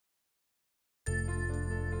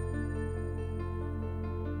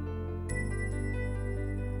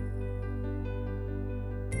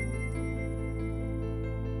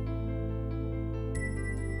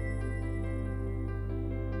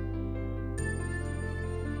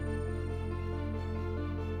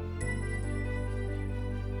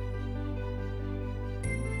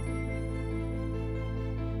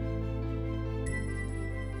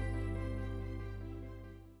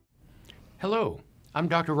Hello, I'm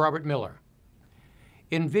Dr. Robert Miller.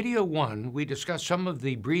 In video 1, we discussed some of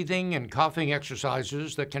the breathing and coughing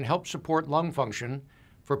exercises that can help support lung function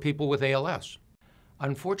for people with ALS.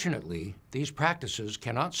 Unfortunately, these practices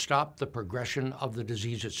cannot stop the progression of the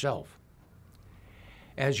disease itself.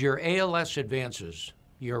 As your ALS advances,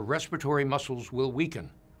 your respiratory muscles will weaken,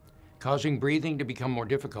 causing breathing to become more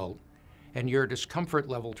difficult and your discomfort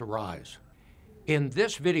level to rise. In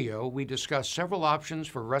this video, we discuss several options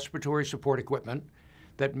for respiratory support equipment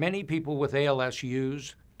that many people with ALS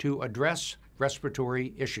use to address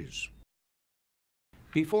respiratory issues.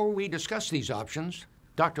 Before we discuss these options,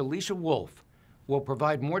 Dr. Lisa Wolf will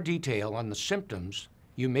provide more detail on the symptoms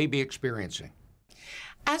you may be experiencing.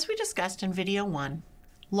 As we discussed in video 1,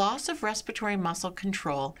 loss of respiratory muscle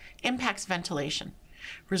control impacts ventilation,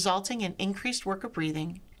 resulting in increased work of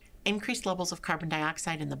breathing, increased levels of carbon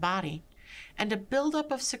dioxide in the body, and a buildup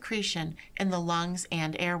of secretion in the lungs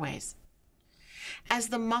and airways. As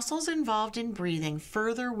the muscles involved in breathing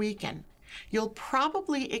further weaken, you'll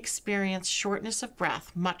probably experience shortness of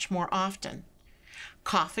breath much more often.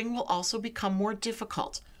 Coughing will also become more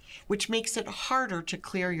difficult, which makes it harder to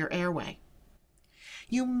clear your airway.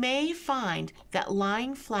 You may find that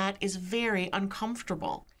lying flat is very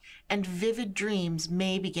uncomfortable, and vivid dreams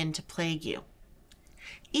may begin to plague you.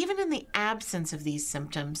 Even in the absence of these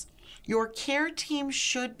symptoms, your care team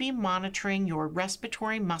should be monitoring your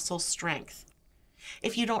respiratory muscle strength.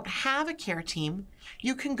 If you don't have a care team,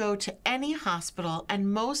 you can go to any hospital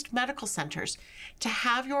and most medical centers to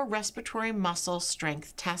have your respiratory muscle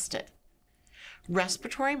strength tested.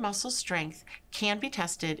 Respiratory muscle strength can be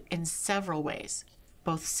tested in several ways,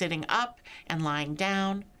 both sitting up and lying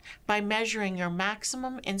down, by measuring your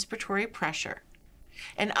maximum inspiratory pressure.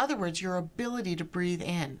 In other words, your ability to breathe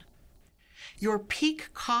in, your peak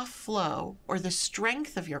cough flow, or the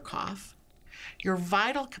strength of your cough, your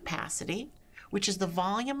vital capacity, which is the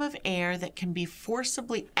volume of air that can be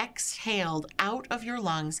forcibly exhaled out of your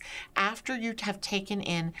lungs after you have taken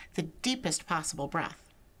in the deepest possible breath,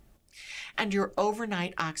 and your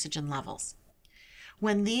overnight oxygen levels.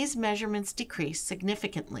 When these measurements decrease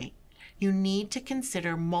significantly, you need to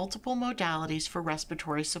consider multiple modalities for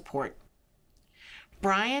respiratory support.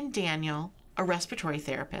 Brian Daniel, a respiratory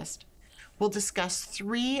therapist, will discuss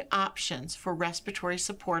 3 options for respiratory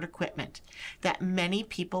support equipment that many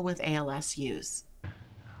people with ALS use.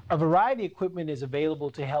 A variety of equipment is available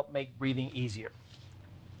to help make breathing easier.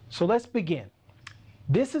 So let's begin.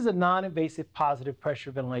 This is a non-invasive positive pressure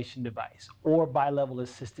ventilation device, or bilevel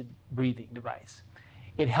assisted breathing device.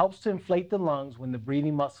 It helps to inflate the lungs when the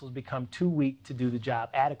breathing muscles become too weak to do the job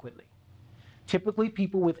adequately. Typically,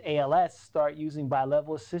 people with ALS start using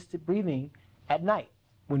bilevel assisted breathing at night,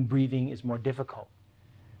 when breathing is more difficult.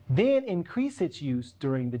 Then increase its use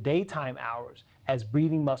during the daytime hours as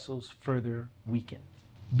breathing muscles further weaken.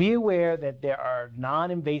 Be aware that there are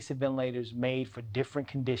non-invasive ventilators made for different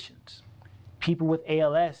conditions. People with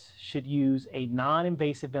ALS should use a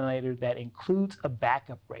non-invasive ventilator that includes a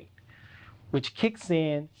backup rate, which kicks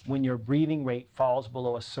in when your breathing rate falls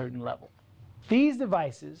below a certain level. These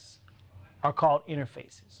devices are called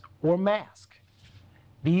interfaces, or masks.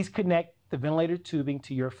 These connect the ventilator tubing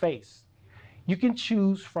to your face. You can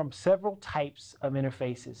choose from several types of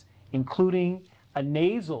interfaces, including a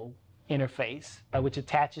nasal interface, which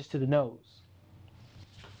attaches to the nose.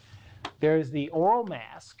 There is the oral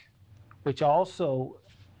mask, which also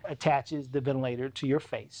attaches the ventilator to your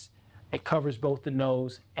face. It covers both the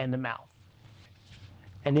nose and the mouth.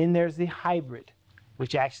 And then there's the hybrid,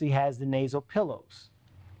 which actually has the nasal pillows,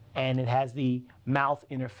 and it has the mouth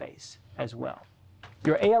interface as well.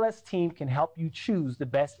 Your ALS team can help you choose the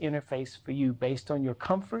best interface for you based on your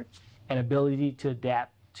comfort and ability to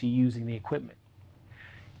adapt to using the equipment.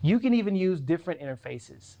 You can even use different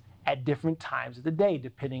interfaces at different times of the day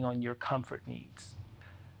depending on your comfort needs.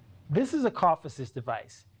 This is a cough assist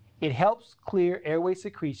device. It helps clear airway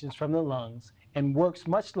secretions from the lungs and works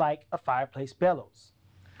much like a fireplace bellows.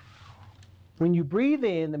 When you breathe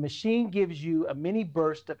in, the machine gives you a mini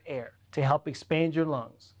burst of air to help expand your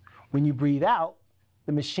lungs. When you breathe out,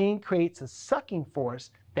 the machine creates a sucking force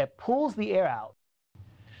that pulls the air out.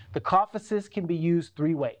 The cough assist can be used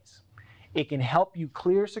 3 ways. It can help you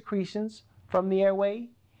clear secretions from the airway,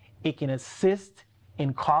 it can assist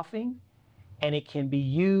in coughing, and it can be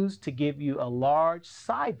used to give you a large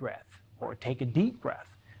sigh breath or take a deep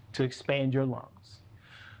breath to expand your lungs.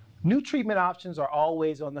 New treatment options are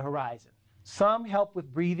always on the horizon. Some help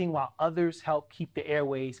with breathing while others help keep the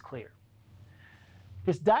airways clear.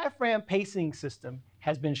 This diaphragm pacing system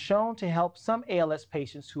has been shown to help some ALS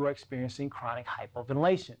patients who are experiencing chronic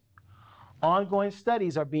hypoventilation. Ongoing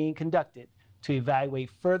studies are being conducted to evaluate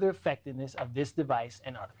further effectiveness of this device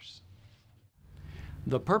and others.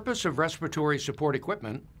 The purpose of respiratory support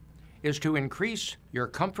equipment is to increase your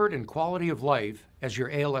comfort and quality of life as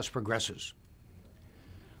your ALS progresses.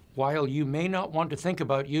 While you may not want to think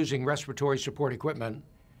about using respiratory support equipment,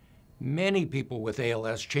 many people with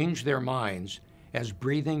ALS change their minds as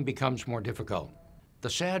breathing becomes more difficult. The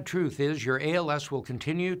sad truth is your ALS will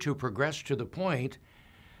continue to progress to the point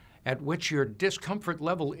at which your discomfort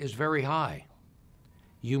level is very high.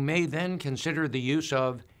 You may then consider the use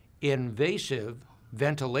of invasive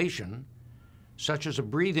ventilation, such as a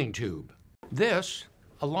breathing tube. This,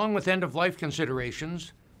 along with end-of-life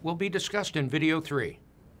considerations, will be discussed in video 3.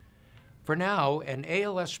 For now, an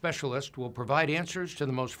ALS specialist will provide answers to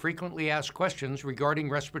the most frequently asked questions regarding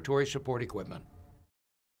respiratory support equipment.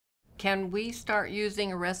 Can we start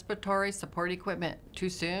using respiratory support equipment too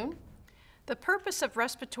soon? The purpose of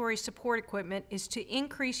respiratory support equipment is to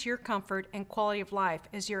increase your comfort and quality of life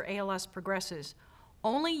as your ALS progresses.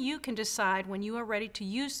 Only you can decide when you are ready to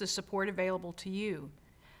use the support available to you.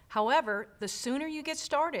 However, the sooner you get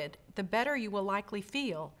started, the better you will likely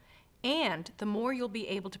feel, and the more you'll be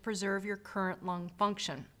able to preserve your current lung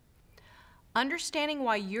function. Understanding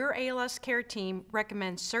why your ALS care team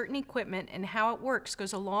recommends certain equipment and how it works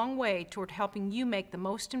goes a long way toward helping you make the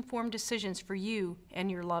most informed decisions for you and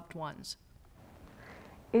your loved ones.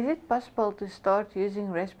 Is it possible to start using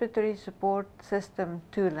respiratory support system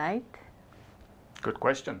too late? Good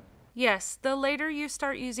question. Yes, the later you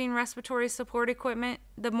start using respiratory support equipment,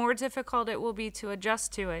 the more difficult it will be to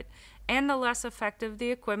adjust to it, and the less effective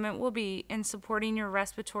the equipment will be in supporting your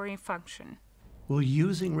respiratory function. Will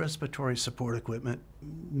using respiratory support equipment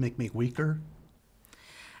make me weaker?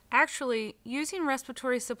 Actually, using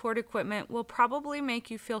respiratory support equipment will probably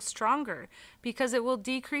make you feel stronger because it will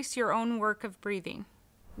decrease your own work of breathing.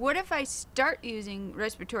 What if I start using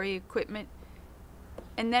respiratory equipment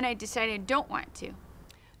and then I decide I don't want to?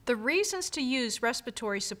 The reasons to use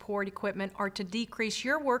respiratory support equipment are to decrease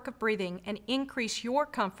your work of breathing and increase your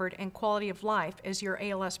comfort and quality of life as your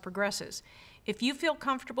ALS progresses. If you feel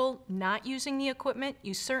comfortable not using the equipment,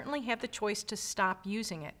 you certainly have the choice to stop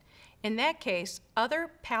using it. In that case,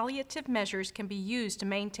 other palliative measures can be used to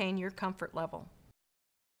maintain your comfort level.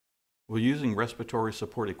 Will using respiratory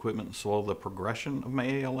support equipment slow the progression of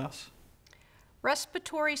my ALS?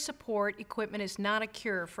 Respiratory support equipment is not a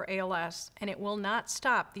cure for ALS, and it will not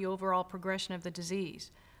stop the overall progression of the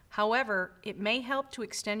disease. However, it may help to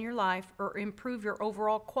extend your life or improve your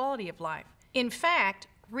overall quality of life. In fact,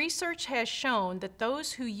 research has shown that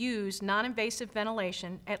those who use non-invasive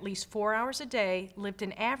ventilation at least 4 hours a day lived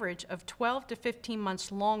an average of 12 to 15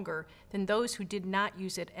 months longer than those who did not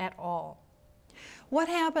use it at all. What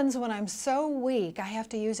happens when I'm so weak I have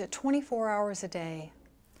to use it 24 hours a day?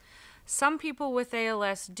 Some people with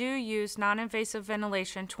ALS do use non-invasive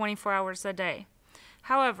ventilation 24 hours a day.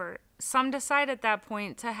 However, some decide at that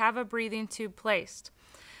point to have a breathing tube placed.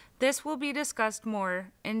 This will be discussed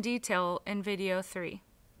more in detail in video 3.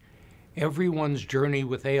 Everyone's journey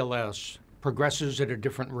with ALS progresses at a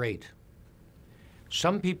different rate.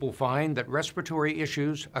 Some people find that respiratory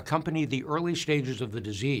issues accompany the early stages of the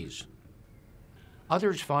disease.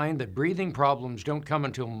 Others find that breathing problems don't come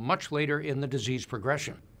until much later in the disease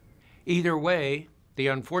progression. Either way, the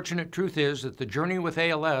unfortunate truth is that the journey with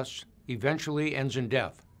ALS eventually ends in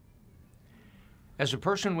death. As a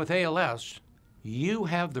person with ALS, you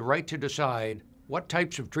have the right to decide what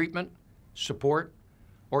types of treatment, support,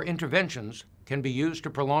 or interventions can be used to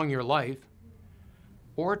prolong your life,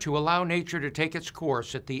 or to allow nature to take its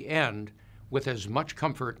course at the end with as much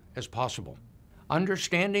comfort as possible.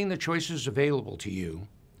 Understanding the choices available to you,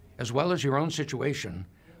 as well as your own situation,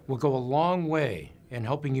 will go a long way in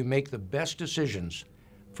helping you make the best decisions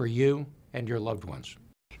for you and your loved ones.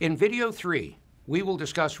 In video 3, we will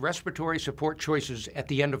discuss respiratory support choices at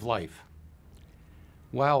the end of life.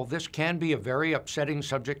 While this can be a very upsetting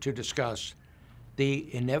subject to discuss,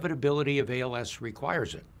 the inevitability of ALS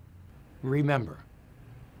requires it. Remember,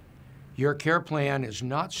 your care plan is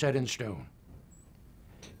not set in stone.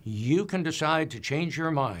 You can decide to change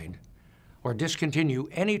your mind or discontinue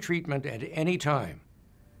any treatment at any time.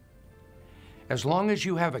 As long as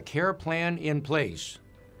you have a care plan in place,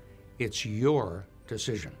 it's your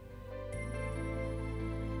decision.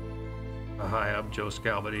 Hi, I'm Joe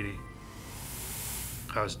Scalabrini.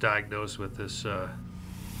 I was diagnosed with this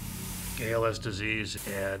ALS disease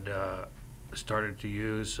and started to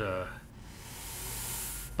use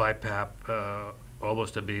BiPAP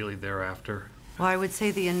almost immediately thereafter. Well, I would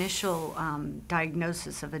say the initial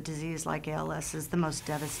diagnosis of a disease like ALS is the most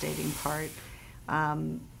devastating part.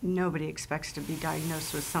 Nobody expects to be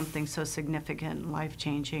diagnosed with something so significant and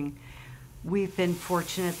life-changing. we've been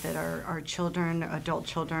fortunate that our children, adult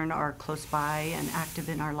children, are close by and active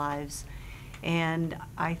in our lives. And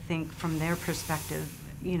I think from their perspective,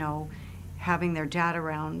 you know, having their dad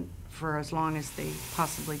around for as long as they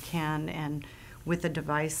possibly can, and with a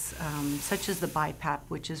device such as the BiPAP,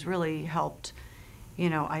 which has really helped, you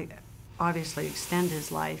know, obviously extend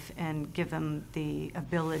his life and give him the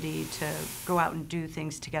ability to go out and do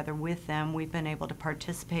things together with them. We've been able to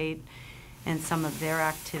participate in some of their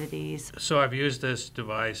activities. So I've used this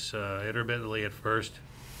device intermittently at first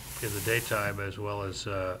in the daytime as well as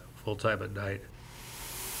full-time at night,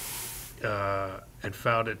 and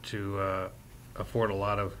found it to afford a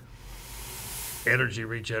lot of energy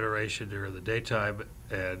regeneration during the daytime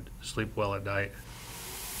and sleep well at night.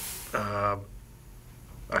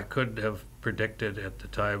 I couldn't have predicted at the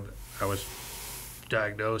time I was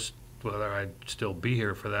diagnosed whether I'd still be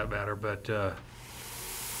here, for that matter, but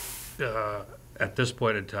at this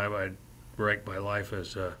point in time, I'd rank my life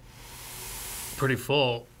as pretty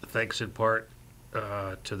full, thanks in part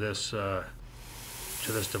to this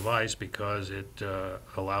device, because it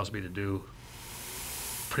allows me to do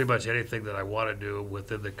pretty much anything that I want to do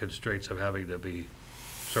within the constraints of having to be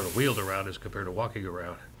sort of wheeled around as compared to walking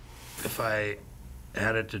around. If I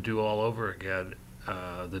had it to do all over again,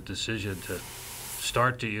 the decision to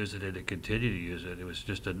start to use it and to continue to use it, it was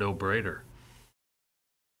just a no-brainer.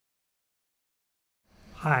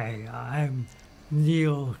 Hi, I'm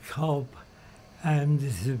Neil Taupe, and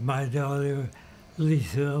this is my daughter,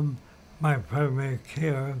 Lisa, my primary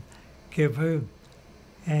caregiver,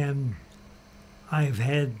 and I've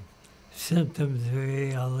had symptoms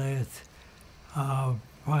of ALS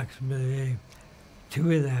approximately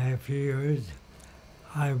 2.5 years.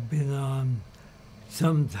 I've been on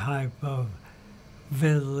some type of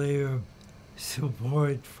ventilator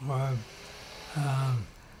support for about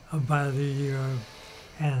 1.5 years,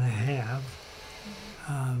 and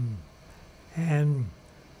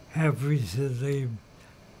have recently,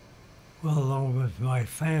 well, along with my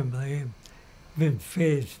family, been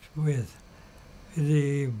faced with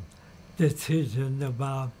the decision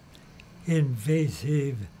about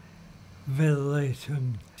invasive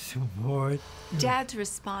ventilation support. Dad's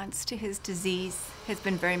response to his disease has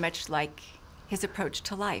been very much like his approach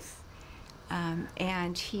to life.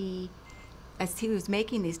 And he, as he was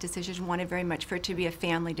making these decisions, wanted very much for it to be a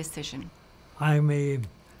family decision. I'm a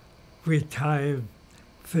retired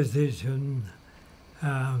physician,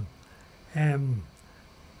 and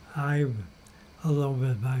I, along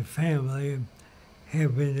with my family,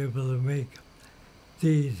 have been able to make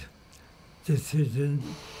these decisions.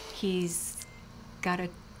 He's got a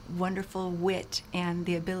wonderful wit and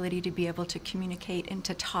the ability to be able to communicate and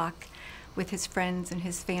to talk with his friends and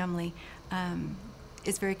his family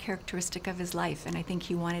is very characteristic of his life, and I think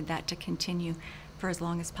he wanted that to continue for as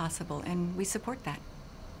long as possible, and we support that.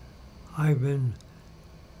 I've been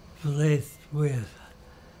blessed with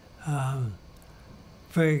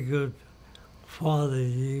very good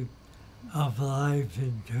quality of life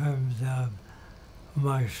in terms of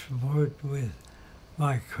my support with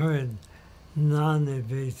my current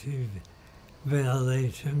non-invasive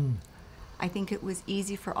ventilation. I think it was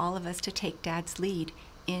easy for all of us to take Dad's lead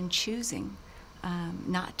in choosing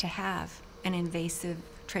not to have an invasive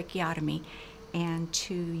tracheotomy and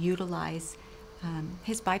to utilize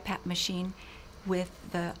his BiPAP machine with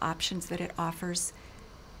the options that it offers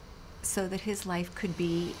so that his life could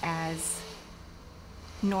be as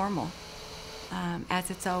normal as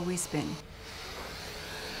it's always been.